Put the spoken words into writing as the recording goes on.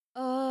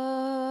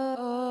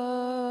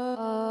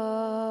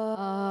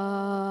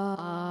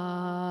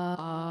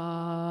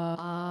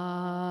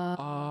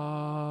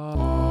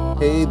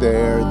Hey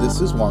there, this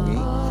is Wongy.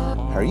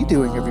 How are you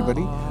doing,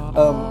 everybody?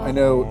 I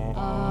know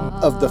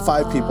of the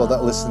 5 people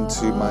that listen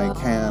to my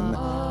Cannes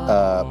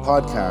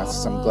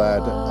podcasts, I'm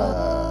glad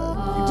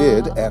you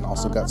did, and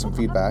also got some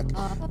feedback,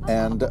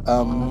 and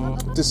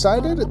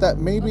decided that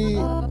maybe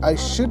I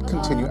should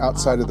continue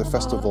outside of the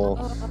festival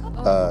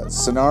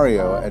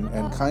scenario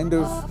and kind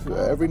of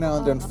every now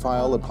and then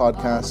file a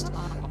podcast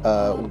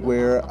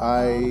where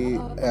I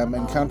am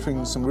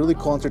encountering some really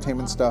cool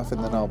entertainment stuff,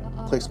 and then I'll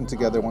place them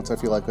together once I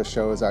feel like a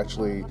show is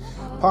actually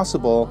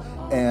possible,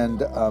 and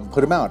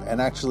put them out. And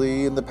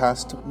actually, in the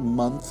past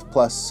month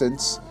plus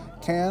since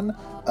Cannes,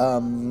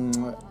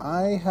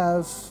 I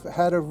have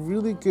had a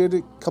really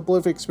good couple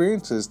of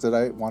experiences that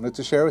I wanted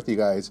to share with you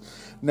guys.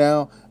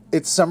 Now,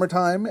 it's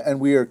summertime, and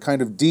we are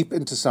kind of deep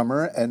into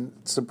summer, and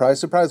surprise,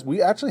 surprise,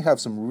 we actually have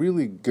some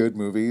really good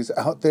movies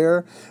out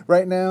there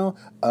right now.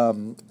 I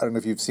don't know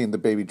if you've seen The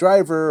Baby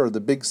Driver, or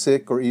The Big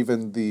Sick, or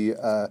even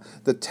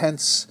the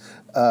tense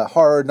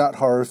horror, not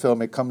horror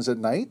film, It Comes at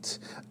Night.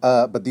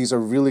 But these are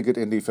really good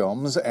indie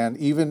films, and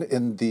even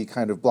in the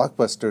kind of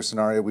blockbuster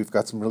scenario, we've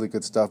got some really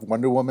good stuff.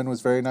 Wonder Woman was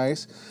very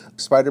nice,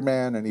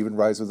 Spider-Man, and even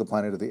Rise of the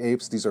Planet of the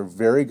Apes. These are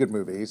very good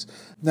movies.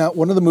 Now,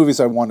 one of the movies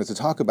I wanted to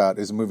talk about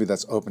is a movie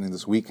that's opening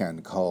this weekend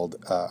called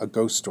A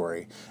Ghost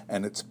Story,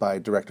 and it's by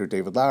director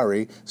David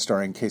Lowery,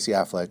 starring Casey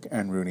Affleck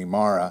and Rooney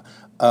Mara.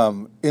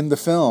 In the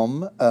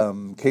film,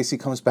 Casey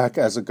comes back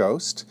as a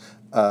ghost.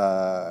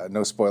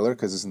 No spoiler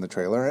because it's in the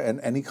trailer,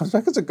 and he comes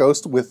back as a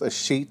ghost with a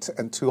sheet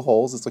and 2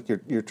 holes. It's like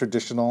your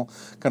traditional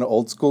kind of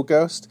old school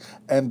ghost.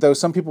 And though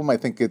some people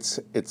might think it's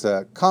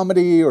a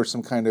comedy or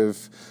some kind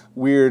of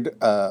weird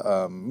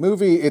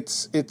movie,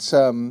 it's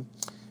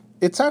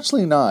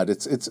actually not.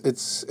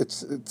 It's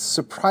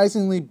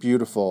surprisingly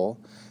beautiful,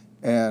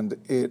 and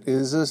it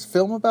is a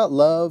film about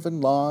love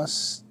and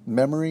loss,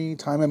 memory,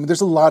 time. I mean, there's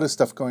a lot of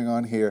stuff going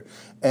on here.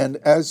 And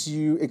as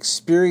you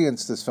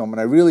experience this film, and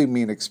I really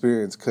mean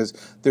experience because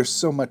there's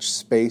so much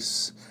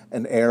space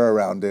and air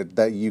around it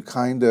that you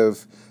kind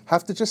of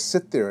have to just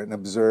sit there and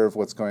observe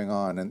what's going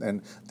on.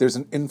 And there's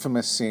an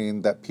infamous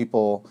scene that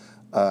people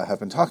have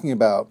been talking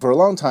about for a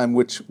long time,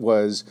 which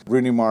was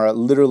Rooney Mara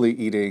literally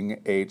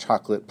eating a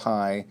chocolate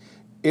pie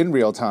in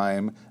real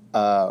time,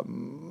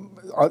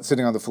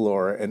 sitting on the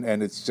floor,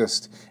 and it's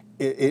just...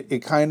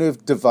 It kind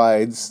of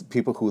divides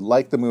people who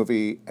like the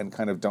movie and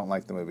kind of don't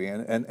like the movie.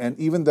 And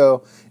even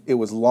though it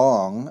was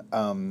long,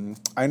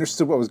 I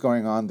understood what was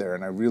going on there,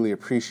 and I really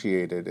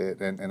appreciated it.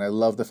 And I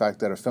love the fact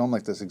that a film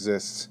like this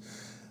exists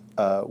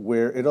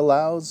where it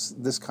allows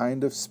this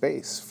kind of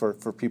space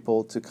for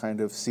people to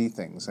kind of see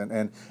things.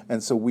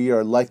 And so we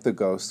are like the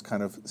ghost,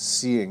 kind of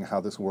seeing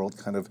how this world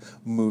kind of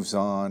moves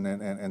on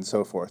and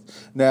so forth.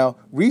 Now,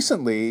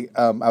 recently,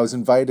 I was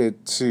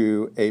invited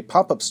to a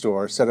pop-up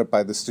store set up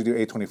by the Studio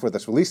A24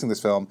 that's releasing this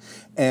film,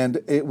 and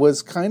it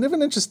was kind of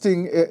an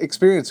interesting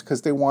experience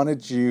because they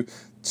wanted you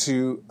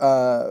to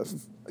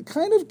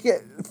kind of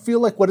feel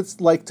like what it's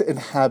like to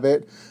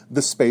inhabit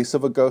the space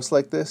of a ghost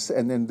like this,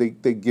 and then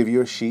they give you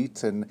a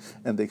sheet and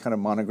they kind of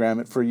monogram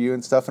it for you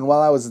and stuff. And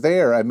while I was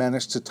there, I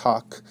managed to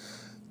talk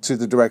to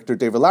the director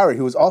David Lowery,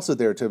 who was also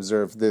there to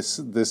observe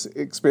this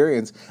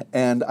experience,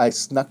 and I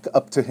snuck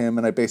up to him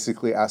and I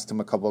basically asked him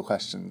a couple of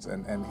questions,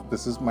 and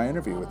this is my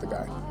interview with the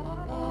guy.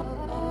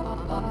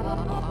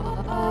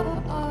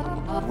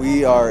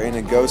 We are in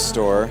a ghost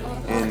store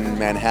in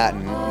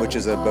Manhattan, which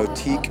is a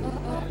boutique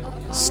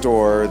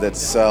store that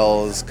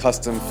sells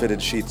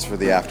custom-fitted sheets for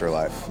the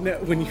afterlife. Now,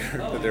 when you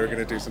heard that they were going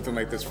to do something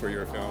like this for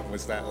your film,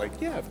 was that like,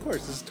 yeah, of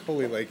course, this is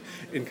totally like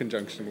in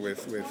conjunction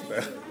with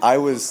I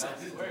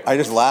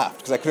just laughed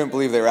because I couldn't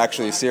believe they were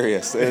actually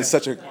serious. It was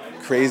such a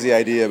crazy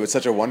idea, but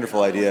such a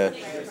wonderful idea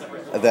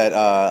that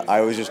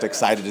I was just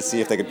excited to see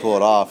if they could pull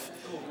it off,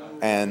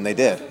 and they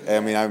did.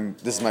 I mean,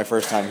 this is my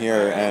first time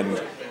here, and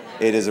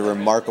it is a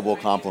remarkable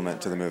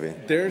compliment to the movie.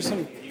 There's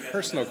some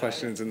personal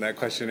questions in that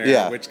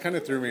questionnaire, which kind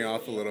of threw me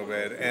off a little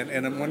bit.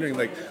 And I'm wondering,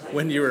 like,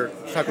 when you were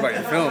talking about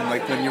your film,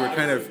 like when you were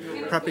kind of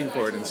prepping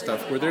for it and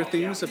stuff, were there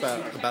themes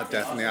about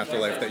death and the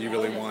afterlife that you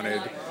really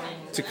wanted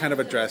to kind of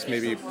address,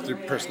 maybe through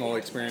personal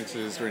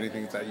experiences or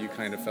anything that you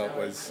kind of felt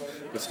was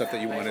stuff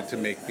that you wanted to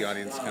make the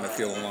audience kind of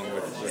feel along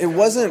with? It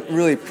wasn't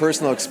really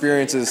personal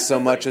experiences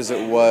so much as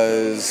it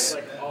was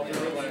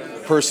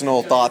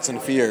personal thoughts and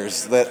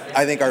fears that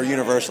I think are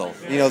universal.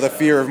 You know, the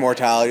fear of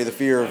mortality, the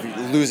fear of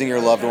losing your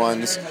loved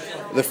ones,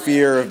 the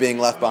fear of being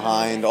left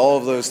behind, all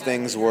of those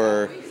things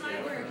were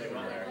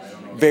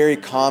very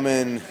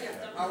common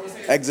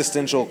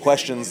existential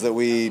questions that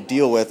we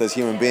deal with as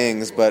human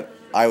beings, but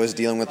I was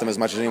dealing with them as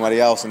much as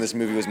anybody else, and this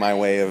movie was my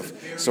way of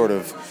sort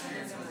of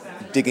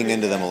digging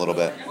into them a little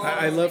bit.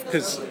 I love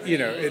because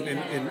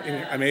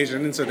I'm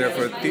Asian, and so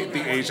therefore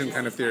the Asian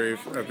kind of theory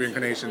of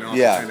reincarnation and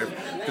also kind of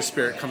the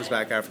spirit comes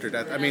back after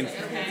death. I mean,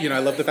 I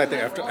love the fact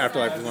that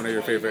Afterlife is one of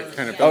your favorite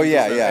kind of films. Oh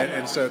yeah.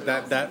 And so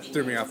that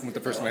threw me off with the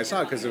first time I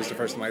saw it, because it was the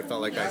first time I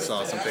felt like I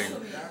saw something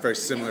very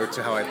similar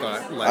to how I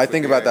thought life I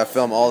think would about be. that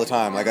film all the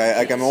time.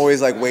 I'm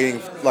always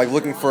waiting,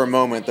 looking for a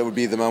moment that would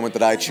be the moment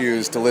that I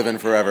choose to live in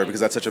forever, because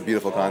that's such a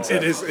beautiful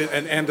concept. It is,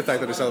 and the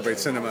fact that it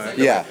celebrates cinema.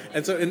 Yeah.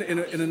 And so in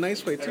a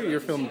nice way too, your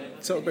film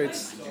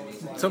celebrates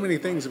so many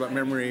things about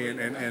memory,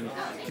 and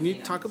can you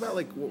talk about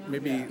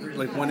maybe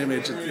one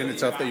image in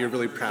itself that you're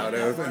really proud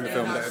of in the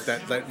film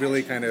that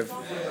really kind of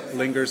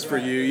lingers for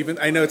you? Even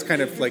I know it's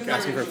kind of like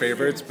asking for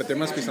favorites, but there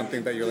must be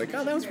something that you're like,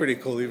 oh, that was pretty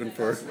cool, even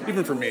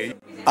for me.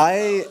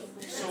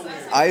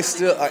 I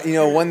still,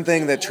 one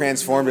thing that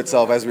transformed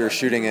itself as we were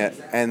shooting it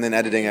and then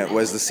editing it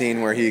was the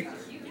scene where he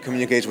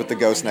communicates with the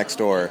ghost next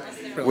door,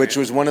 which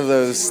was one of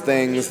those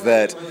things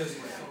that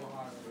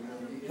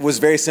was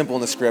very simple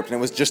in the script, and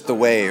it was just the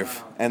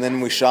wave. And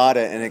then we shot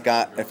it, and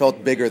it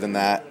felt bigger than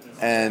that.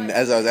 And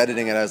as I was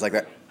editing it, I was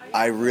like,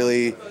 I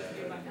really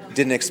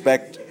didn't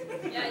expect,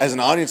 as an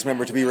audience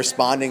member, to be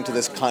responding to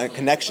this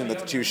connection that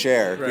the two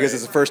share, because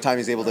it's the first time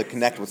he's able to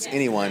connect with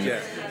anyone. Yeah.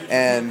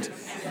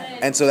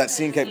 And so that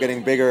scene kept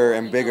getting bigger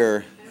and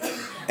bigger,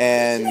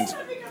 and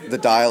the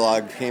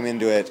dialogue came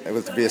into it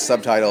via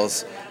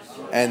subtitles,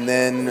 and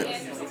then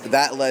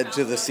that led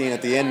to the scene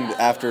at the end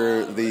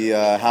after the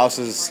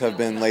houses have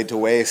been laid to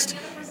waste,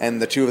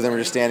 and the two of them are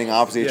just standing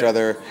opposite each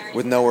other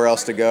with nowhere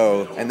else to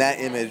go. And that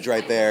image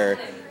right there,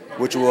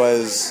 which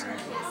was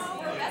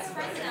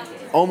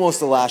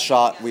almost the last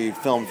shot we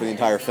filmed for the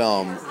entire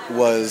film,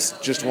 was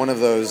just one of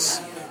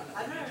those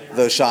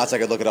shots I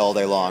could look at all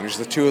day long. Just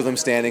the two of them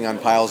standing on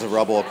piles of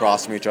rubble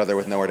across from each other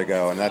with nowhere to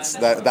go, and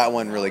that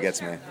one really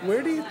gets me.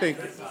 Where do you think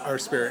our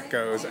spirit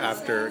goes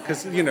after?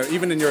 Because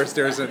even in yours,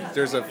 there's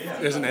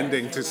an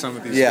ending to some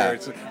of these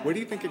spirits. Where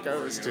do you think it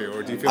goes to,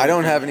 or do you feel? I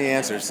don't have any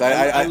answers.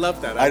 I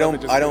love that.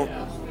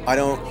 I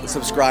don't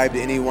subscribe to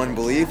any one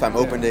belief. I'm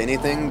open to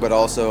anything, but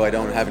also I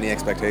don't have any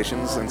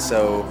expectations, and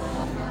so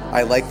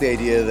I like the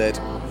idea that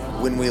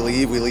when we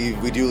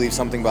do leave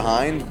something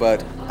behind,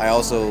 but I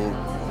also,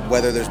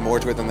 whether there's more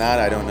to it than that,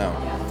 I don't know.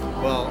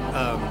 Well,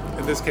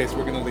 in this case,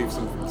 we're going to leave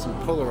some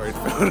Polaroid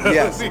photos.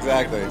 Yes,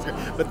 exactly.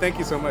 But thank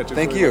you so much.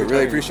 Thank you.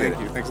 Really appreciate it.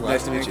 Thank you. Thanks a lot.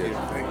 Nice to meet you.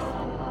 Thank you.